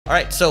All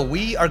right, so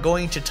we are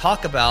going to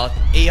talk about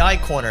AI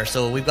Corner.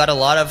 So we've got a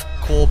lot of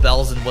cool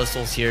bells and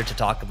whistles here to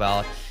talk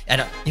about. And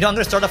I'm going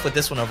to start off with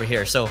this one over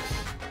here. So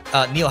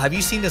Neil, have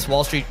you seen this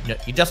Wall Street? No,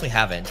 you definitely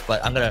haven't,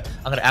 but I'm gonna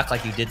act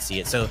like you did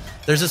see it. So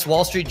there's this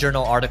Wall Street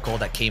Journal article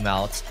that came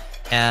out,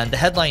 and the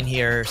headline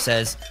here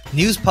says,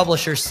 news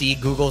publishers see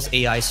Google's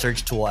AI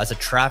search tool as a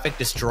traffic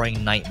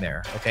destroying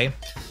nightmare. Okay,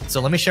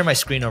 so let me share my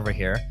screen over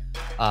here.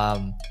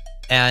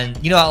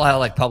 And you know how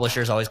like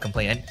publishers always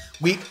complain, and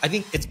I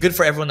think it's good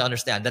for everyone to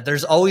understand that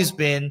there's always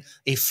been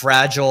a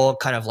fragile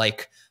kind of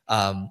like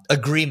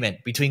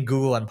agreement between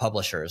Google and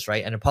publishers,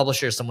 right? And a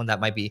publisher is someone that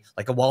might be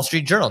like a Wall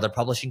Street Journal, they're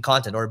publishing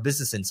content, or a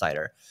Business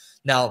Insider.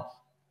 Now,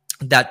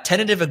 that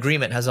tentative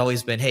agreement has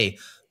always been, hey,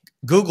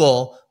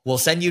 Google will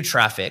send you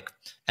traffic,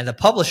 and the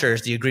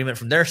publishers, the agreement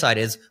from their side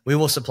is we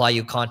will supply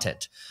you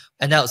content.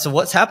 And now, so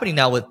what's happening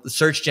now with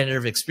search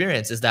generative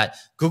experience is that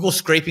Google's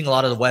scraping a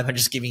lot of the web and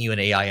just giving you an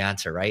AI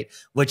answer, right?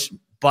 Which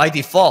by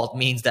default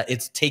means that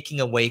it's taking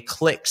away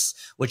clicks,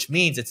 which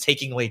means it's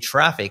taking away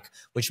traffic,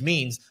 which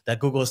means that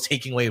Google is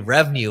taking away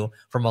revenue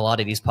from a lot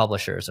of these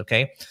publishers,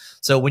 okay?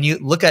 So when you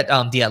look at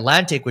The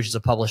Atlantic, which is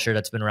a publisher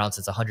that's been around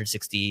since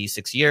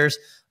 166 years,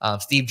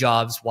 Steve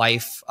Jobs'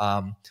 wife,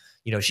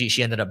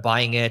 she ended up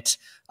buying it,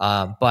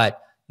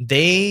 but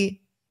they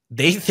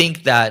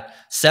think that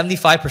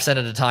 75%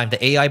 of the time,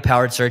 the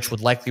AI-powered search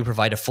would likely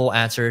provide a full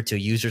answer to a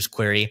user's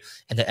query,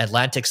 and the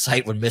Atlantic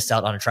site would miss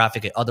out on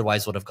traffic it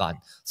otherwise would have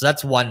gotten. So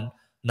that's one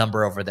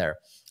number over there.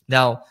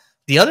 Now,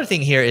 the other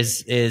thing here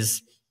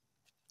is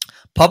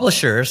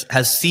publishers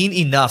has seen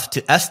enough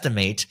to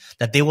estimate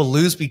that they will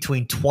lose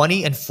between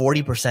 20 and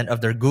 40% of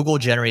their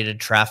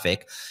Google-generated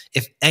traffic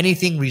if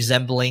anything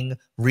resembling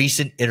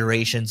recent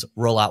iterations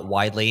roll out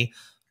widely.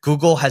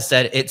 Google has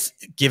said it's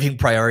giving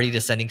priority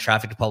to sending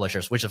traffic to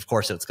publishers, which of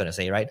course it's going to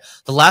say, right?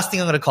 The last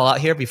thing I'm going to call out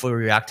here before we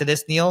react to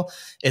this, Neil,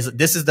 is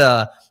this is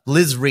the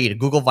Liz Reed,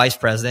 Google vice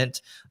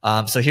president.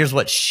 So here's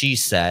what she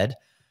said.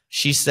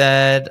 She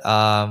said,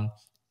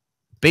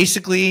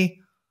 basically,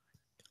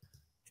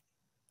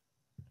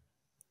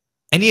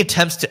 any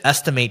attempts to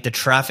estimate the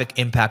traffic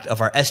impact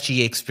of our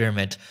SGE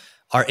experiment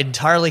are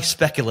entirely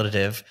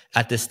speculative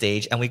at this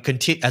stage, and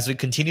as we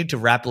continue to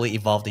rapidly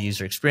evolve the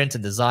user experience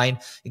and design,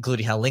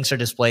 including how links are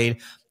displayed,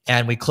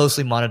 and we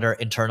closely monitor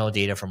internal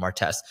data from our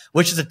tests,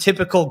 which is a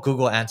typical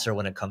Google answer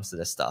when it comes to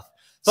this stuff.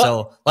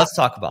 So let's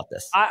talk about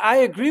this. I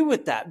agree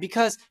with that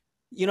because,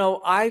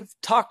 I've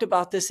talked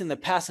about this in the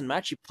past, and I'm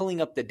actually pulling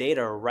up the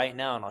data right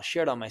now, and I'll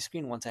share it on my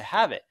screen once I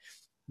have it.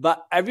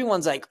 But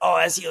everyone's like,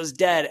 oh, SEO's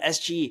dead,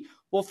 SGE.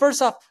 Well,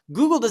 first off,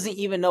 Google doesn't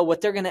even know what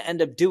they're going to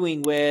end up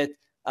doing with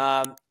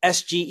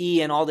SGE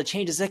and all the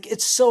changes. Like,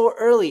 it's so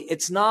early.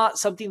 It's not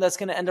something that's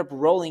going to end up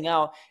rolling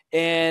out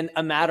in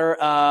a matter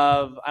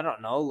of, I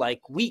don't know,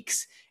 like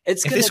weeks.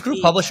 If they screw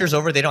publishers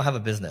over, they don't have a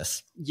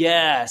business.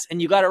 Yes.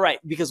 And you got it right.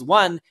 Because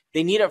one,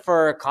 they need it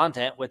for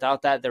content.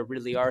 Without that, they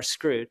really are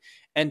screwed.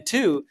 And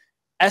two,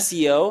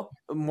 SEO,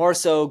 more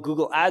so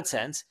Google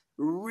AdSense,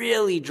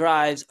 really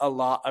drives a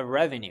lot of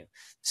revenue.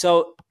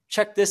 So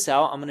check this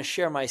out. I'm going to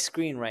share my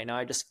screen right now.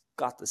 I just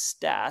got the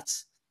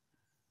stats.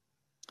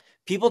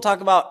 People talk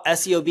about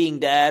SEO being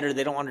dead or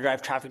they don't want to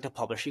drive traffic to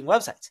publishing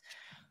websites.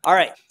 All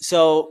right.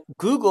 So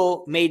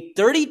Google made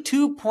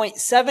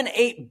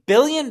 $32.78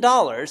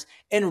 billion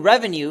in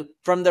revenue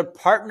from their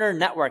partner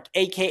network,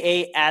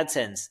 AKA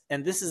AdSense.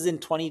 And this is in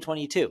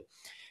 2022.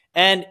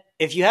 And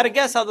if you had to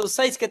guess how those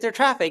sites get their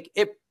traffic,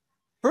 it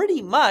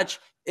pretty much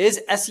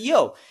is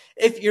SEO.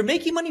 If you're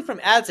making money from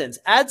AdSense,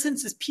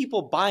 AdSense is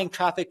people buying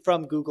traffic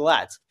from Google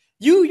Ads.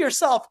 You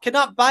yourself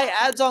cannot buy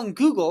ads on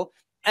Google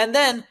and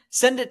then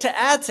send it to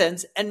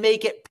AdSense and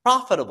make it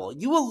profitable.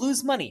 You will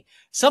lose money.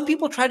 Some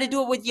people try to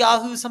do it with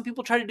Yahoo. Some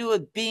people try to do it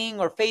with Bing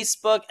or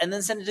Facebook and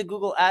then send it to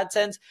Google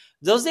AdSense.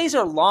 Those days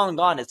are long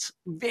gone. It's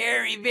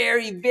very,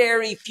 very,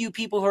 very few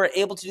people who are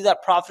able to do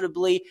that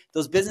profitably.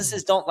 Those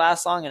businesses don't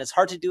last long, and it's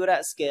hard to do it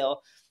at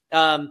scale.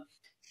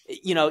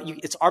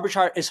 It's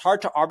arbitrage. It's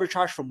hard to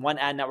arbitrage from one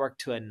ad network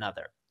to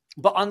another.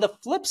 But on the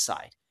flip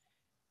side,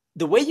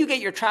 the way you get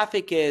your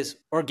traffic is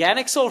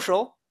organic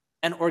social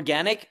and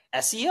organic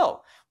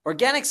SEO.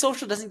 Organic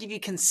social doesn't give you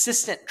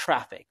consistent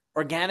traffic.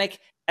 Organic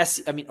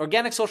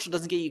social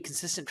doesn't get you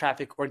consistent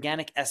traffic.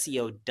 Organic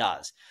SEO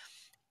does.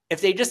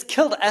 If they just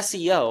killed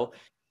SEO,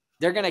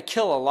 they're going to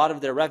kill a lot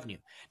of their revenue.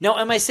 Now,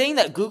 am I saying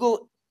that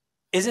Google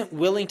isn't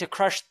willing to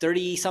crush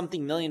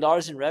 $30-something million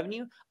in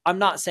revenue? I'm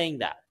not saying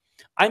that.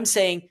 I'm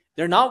saying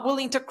they're not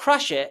willing to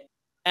crush it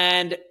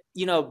and,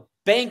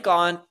 bank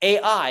on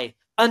AI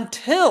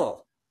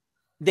until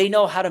they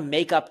know how to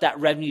make up that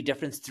revenue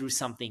difference through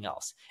something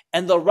else.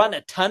 And they'll run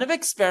a ton of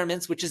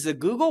experiments, which is the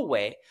Google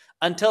way,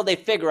 until they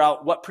figure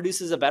out what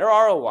produces a better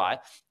ROI.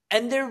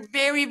 And they're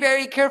very,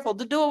 very careful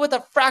to do it with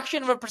a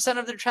fraction of a percent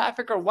of their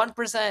traffic, or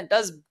 1%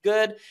 does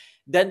good.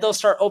 Then they'll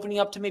start opening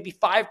up to maybe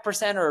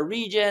 5% or a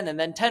region, and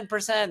then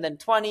 10%, then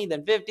 20,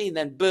 then 50, and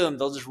then boom,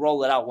 they'll just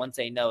roll it out once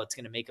they know it's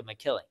going to make them a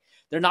killing.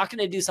 They're not going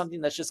to do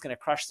something that's just going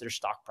to crush their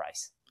stock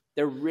price.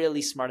 They're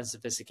really smart and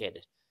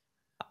sophisticated.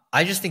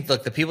 I just think,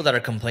 look, the people that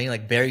are complaining,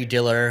 like Barry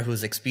Diller,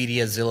 who's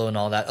Expedia, Zillow, and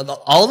all that,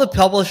 all the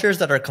publishers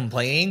that are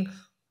complaining,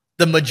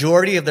 the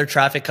majority of their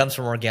traffic comes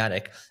from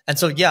organic. And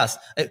so, yes,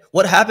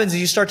 what happens is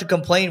you start to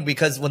complain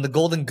because when the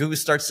golden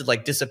goose starts to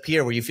like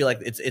disappear, where you feel like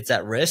it's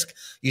at risk,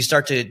 you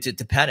start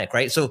to panic,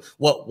 right? So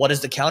what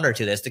is the counter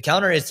to this? The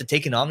counter is to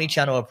take an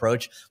omni-channel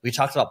approach. We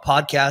talked about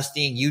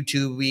podcasting,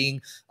 YouTubing,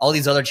 all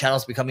these other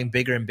channels becoming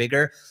bigger and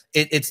bigger.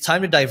 It's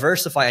time to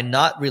diversify and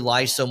not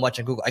rely so much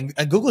on Google.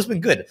 And Google's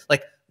been good.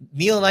 Like,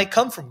 Neil and I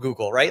come from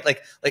Google, right?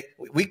 Like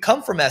we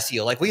come from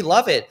SEO, like we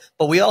love it,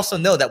 but we also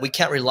know that we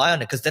can't rely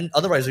on it because then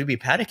otherwise we'd be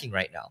panicking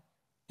right now.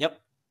 Yep.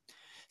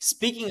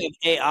 Speaking of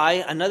AI,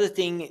 another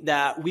thing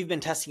that we've been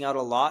testing out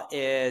a lot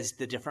is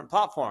the different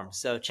platforms.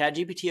 So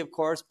ChatGPT, of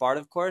course, Bard,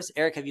 of course.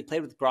 Eric, have you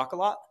played with Grok a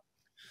lot?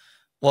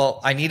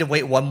 Well, I need to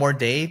wait one more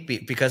day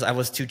because I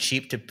was too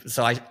cheap to.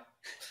 So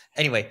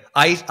anyway,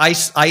 I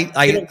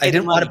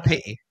didn't want to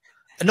pay.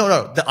 No,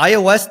 the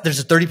iOS, there's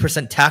a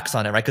 30% tax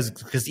on it, right?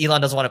 Because Elon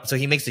doesn't want to, so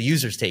he makes the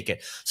users take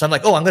it. So I'm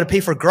like, oh, I'm going to pay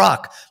for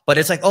Grok, but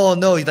it's like, oh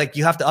no, like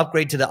you have to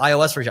upgrade to the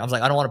iOS version. I was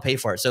like, I don't want to pay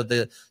for it. So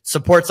the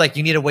support's like,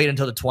 you need to wait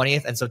until the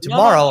 20th. And so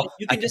tomorrow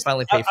you I can can just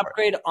finally pay for it.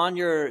 upgrade on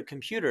your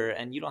computer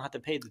and you don't have to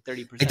pay the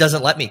 30%. It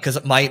doesn't let me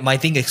because my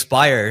thing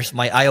expires,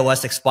 my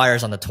iOS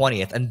expires on the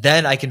 20th. And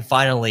then I can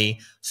finally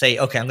say,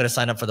 okay, I'm going to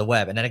sign up for the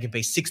web. And then I can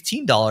pay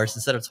 $16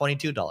 instead of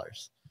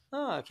 $22.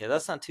 Oh, okay.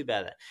 That's not too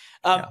bad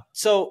then.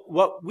 So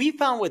what we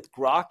found with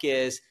Grok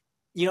is,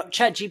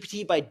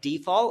 ChatGPT by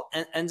default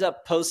ends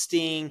up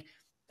posting,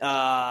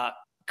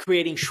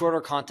 creating shorter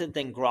content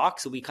than Grok.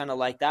 So we kind of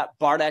like that.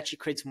 Bard actually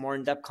creates more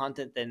in-depth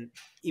content than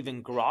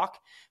even Grok.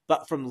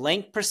 But from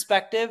length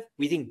perspective,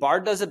 we think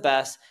Bard does it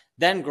best,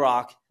 then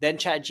Grok, then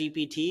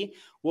ChatGPT.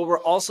 What we're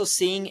also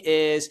seeing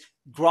is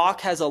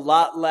Grok has a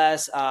lot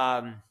less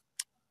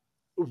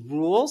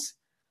rules.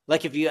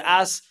 Like if you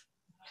ask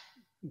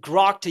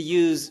Grok to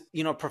use,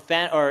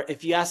 or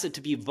if you ask it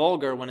to be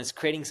vulgar when it's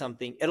creating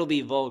something, it'll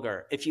be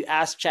vulgar. If you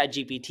ask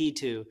ChatGPT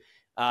to,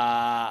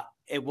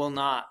 it will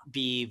not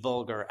be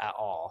vulgar at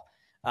all.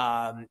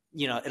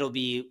 It'll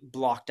be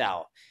blocked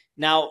out.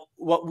 Now,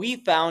 what we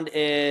found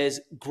is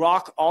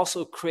Grok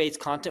also creates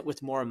content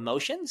with more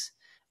emotions.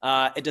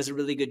 It does a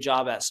really good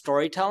job at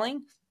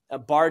storytelling.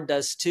 Bard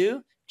does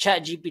too.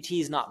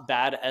 ChatGPT is not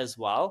bad as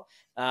well.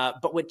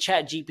 But with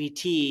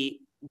ChatGPT,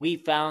 we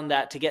found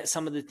that to get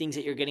some of the things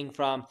that you're getting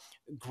from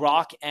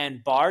Grok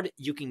and Bard,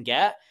 you can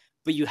get,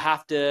 but you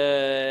have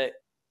to,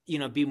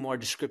 be more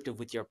descriptive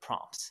with your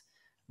prompts,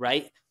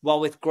 right?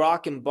 While with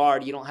Grok and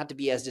Bard, you don't have to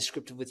be as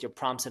descriptive with your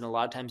prompts. And a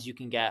lot of times you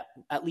can get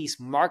at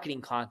least marketing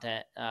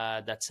content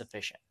that's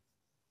sufficient.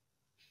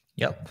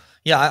 Yep.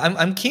 Yeah,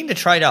 I'm keen to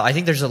try it out. I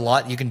think there's a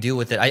lot you can do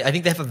with it. I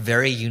think they have a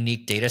very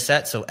unique data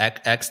set. So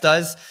X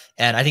does,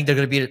 and I think they're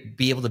going to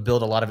be able to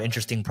build a lot of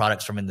interesting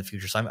products from in the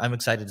future. So I'm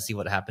excited to see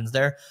what happens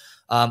there.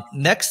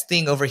 Next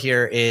thing over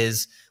here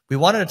is we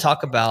wanted to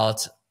talk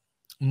about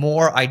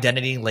more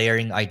identity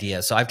layering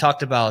ideas. So I've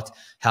talked about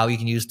how you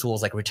can use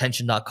tools like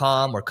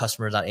retention.com or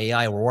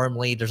customer.ai or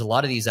Warmly. There's a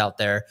lot of these out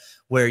there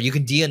where you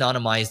can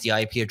de-anonymize the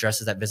IP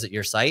addresses that visit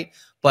your site.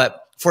 But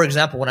for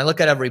example, when I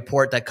look at a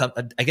report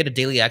I get a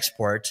daily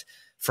export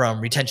from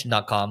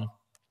retention.com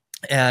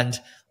and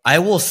I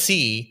will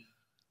see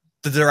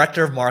the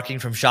director of marketing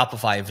from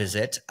Shopify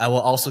visit. I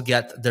will also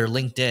get their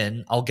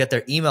LinkedIn. I'll get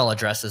their email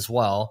address as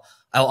well.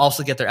 I will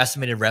also get their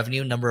estimated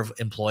revenue, number of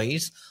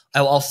employees. I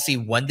will also see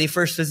when they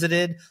first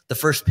visited, the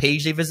first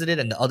page they visited,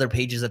 and the other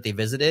pages that they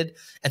visited.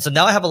 And so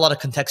now I have a lot of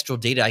contextual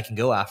data I can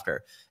go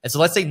after. And so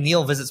let's say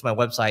Neil visits my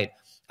website.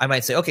 I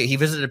might say, okay, he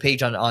visited a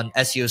page on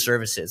SEO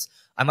services.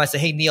 I might say,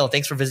 hey, Neil,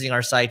 thanks for visiting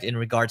our site in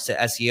regards to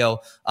SEO.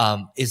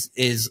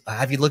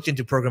 Have you looked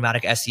into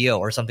programmatic SEO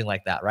or something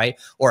like that, right?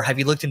 Or have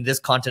you looked into this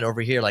content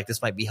over here? Like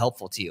this might be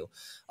helpful to you.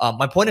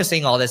 My point of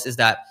saying all this is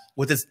that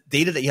with this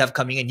data that you have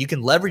coming in, you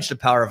can leverage the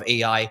power of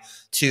AI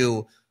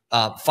to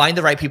find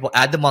the right people,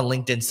 add them on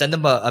LinkedIn, send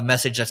them a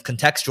message that's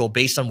contextual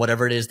based on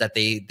whatever it is that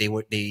they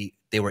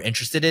were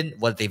interested in,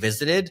 what they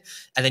visited.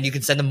 And then you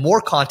can send them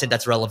more content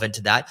that's relevant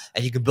to that.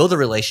 And you can build a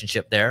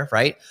relationship there,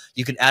 right?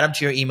 You can add them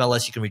to your email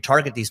list. You can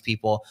retarget these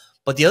people.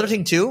 But the other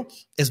thing too,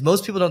 is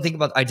most people don't think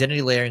about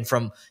identity layering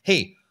from,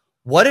 hey,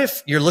 what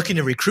if you're looking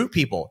to recruit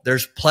people?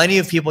 There's plenty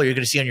of people you're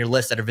going to see on your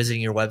list that are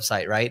visiting your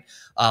website, right?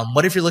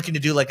 What if you're looking to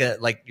do like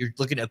you're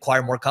looking to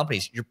acquire more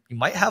companies? You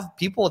might have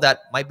people that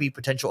might be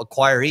potential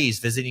acquirees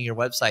visiting your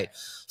website.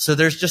 So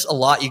there's just a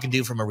lot you can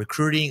do from a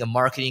recruiting, a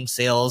marketing,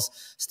 sales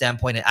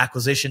standpoint, an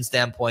acquisition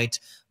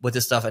standpoint with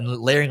this stuff. And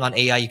layering on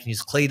AI, you can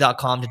use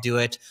clay.com to do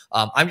it.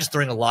 I'm just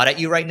throwing a lot at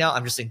you right now.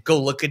 I'm just saying, go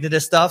look into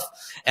this stuff.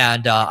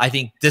 And I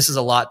think this is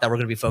a lot that we're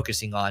going to be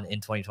focusing on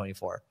in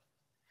 2024.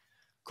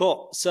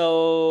 Cool.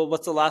 So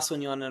what's the last one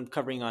you want to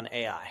covering on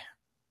AI?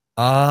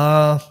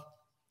 Well,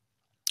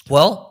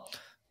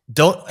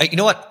 you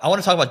know what? I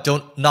want to talk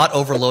about not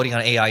overloading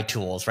on AI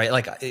tools, right?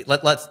 Like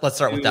let's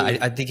start with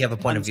that. I think you have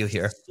a point of view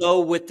here. So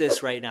with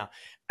this right now,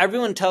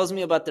 everyone tells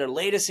me about their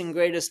latest and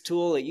greatest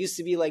tool. It used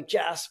to be like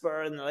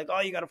Jasper and they're like,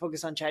 oh, you got to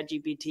focus on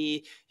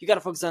ChatGPT. You got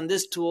to focus on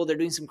this tool. They're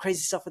doing some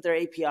crazy stuff with their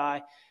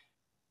API.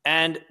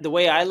 And the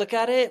way I look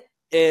at it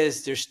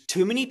is there's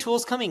too many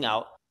tools coming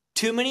out.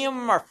 Too many of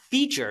them are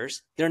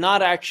features. They're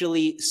not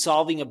actually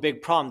solving a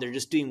big problem. They're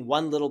just doing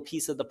one little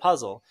piece of the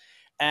puzzle.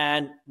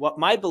 And what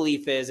my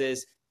belief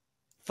is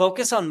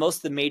focus on most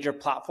of the major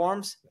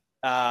platforms.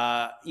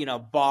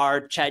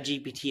 Bard,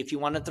 ChatGPT. If you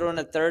want to throw in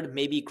a third,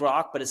 maybe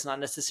Grok, but it's not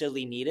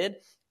necessarily needed.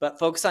 But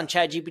focus on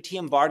ChatGPT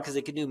and Bard because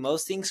they can do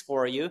most things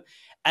for you.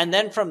 And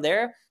then from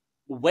there,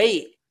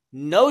 wait,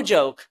 no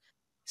joke,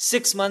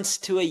 6 months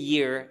to a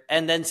year,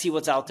 and then see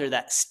what's out there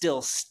that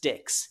still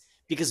sticks.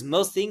 Because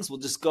most things will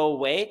just go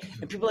away.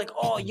 And people are like,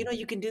 oh,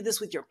 you can do this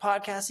with your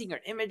podcasting or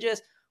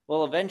images.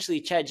 Well,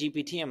 eventually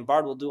ChatGPT and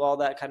Bard will do all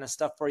that kind of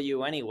stuff for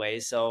you anyway.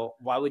 So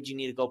why would you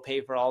need to go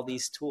pay for all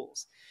these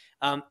tools?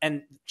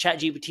 And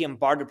ChatGPT and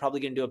Bard are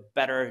probably going to do a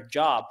better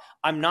job.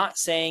 I'm not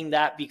saying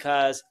that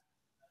because,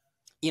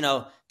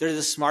 they're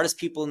the smartest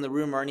people in the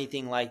room or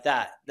anything like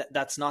that.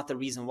 That's not the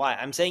reason why.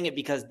 I'm saying it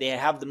because they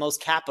have the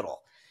most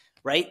capital,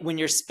 right? When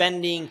you're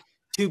spending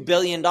 $2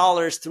 billion,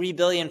 $3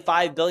 billion,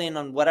 $5 billion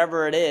on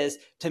whatever it is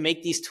to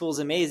make these tools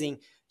amazing,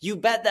 you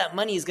bet that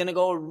money is going to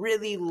go a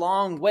really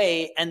long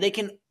way, and they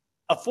can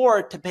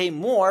afford to pay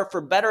more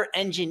for better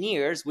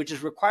engineers, which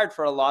is required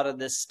for a lot of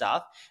this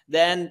stuff,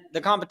 than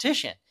the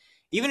competition.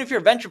 Even if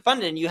you're venture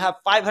funded and you have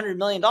 $500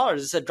 million,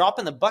 it's a drop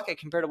in the bucket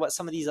compared to what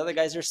some of these other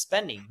guys are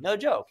spending. No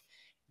joke.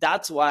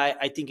 That's why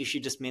I think you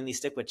should just mainly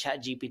stick with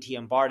ChatGPT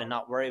and Bard and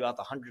not worry about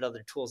the 100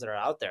 other tools that are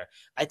out there.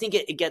 I think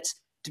it gets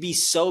to be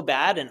so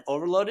bad and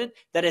overloaded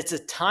that it's a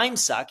time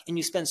suck, and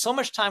you spend so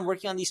much time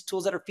working on these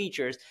tools that are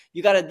features.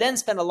 You got to then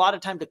spend a lot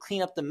of time to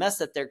clean up the mess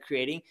that they're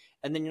creating.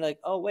 And then you're like,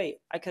 oh, wait,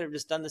 I could have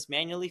just done this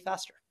manually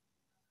faster.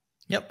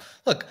 Yep.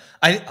 Look,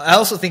 I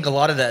also think a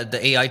lot of the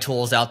AI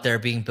tools out there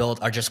being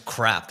built are just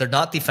crap. They're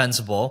not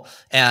defensible,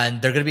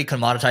 and they're going to be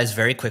commoditized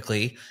very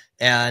quickly.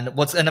 And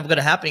what's end up going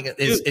to happen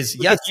is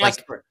yes,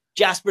 Jasper.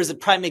 Jasper is a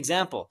prime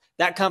example.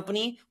 That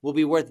company will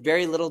be worth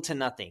very little to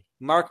nothing.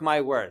 Mark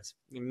my words.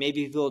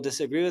 Maybe people will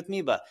disagree with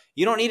me, but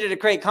you don't need it to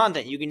create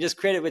content. You can just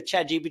create it with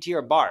ChatGPT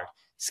or Bard.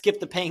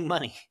 Skip the paying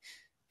money.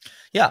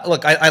 Yeah,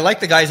 look, I like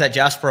the guys at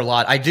Jasper a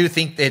lot. I do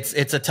think it's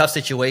a tough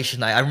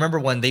situation. I remember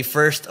when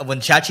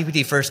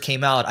ChatGPT first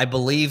came out, I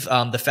believe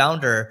the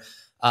founder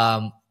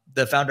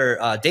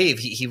Dave,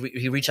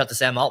 he reached out to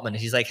Sam Altman,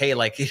 and he's like, hey,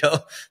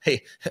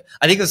 hey,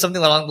 I think it was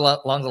something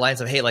along the lines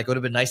of, hey, like, it would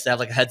have been nice to have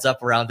like a heads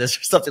up around this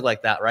or something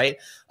like that, right?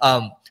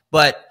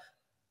 But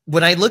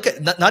when I look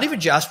at not even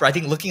Jasper, I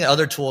think looking at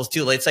other tools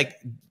too, it's like,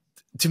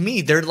 to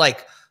me,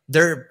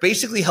 they're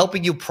basically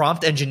helping you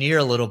prompt engineer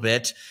a little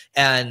bit,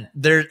 and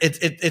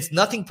it's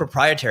nothing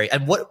proprietary.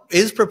 And what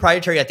is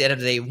proprietary at the end of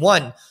the day?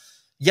 One,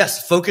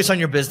 yes, focus on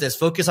your business,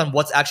 focus on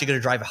what's actually going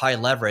to drive high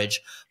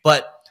leverage.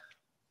 But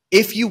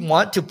if you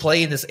want to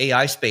play in this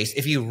AI space,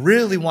 if you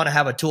really want to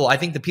have a tool, I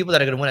think the people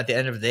that are going to win at the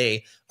end of the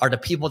day are the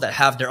people that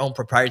have their own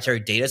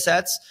proprietary data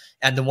sets,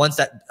 and the ones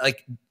that,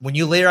 like, when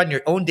you layer on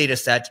your own data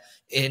set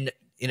in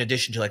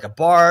addition to like a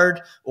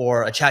Bard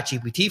or a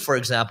ChatGPT, for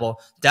example,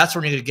 that's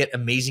when you're going to get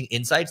amazing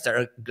insights that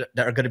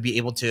are going to be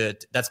able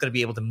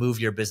to move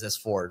your business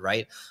forward,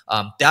 right?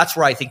 That's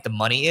where I think the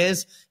money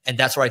is, and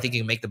that's where I think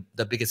you can make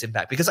the biggest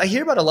impact. Because I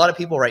hear about a lot of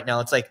people right now,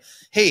 it's like,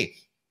 hey,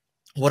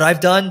 what I've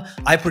done,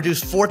 I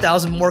produced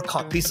 4,000 more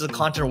pieces of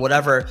content or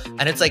whatever.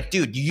 And it's like,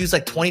 dude, you use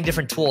like 20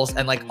 different tools,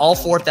 and like all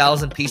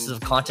 4,000 pieces of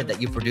content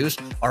that you produce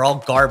are all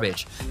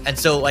garbage. And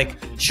so, like,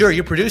 sure,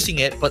 you're producing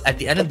it, but at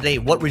the end of the day,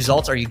 what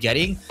results are you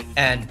getting?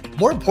 And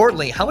more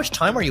importantly, how much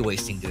time are you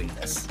wasting doing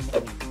this?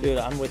 Dude,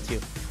 I'm with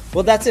you.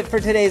 Well, that's it for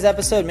today's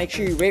episode. Make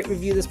sure you rate,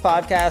 review this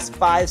podcast,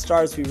 5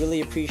 stars. We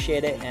really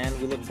appreciate it. And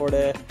we look forward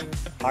to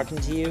talking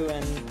to you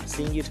and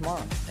seeing you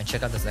tomorrow. And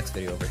check out this next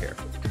video over here.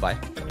 Goodbye.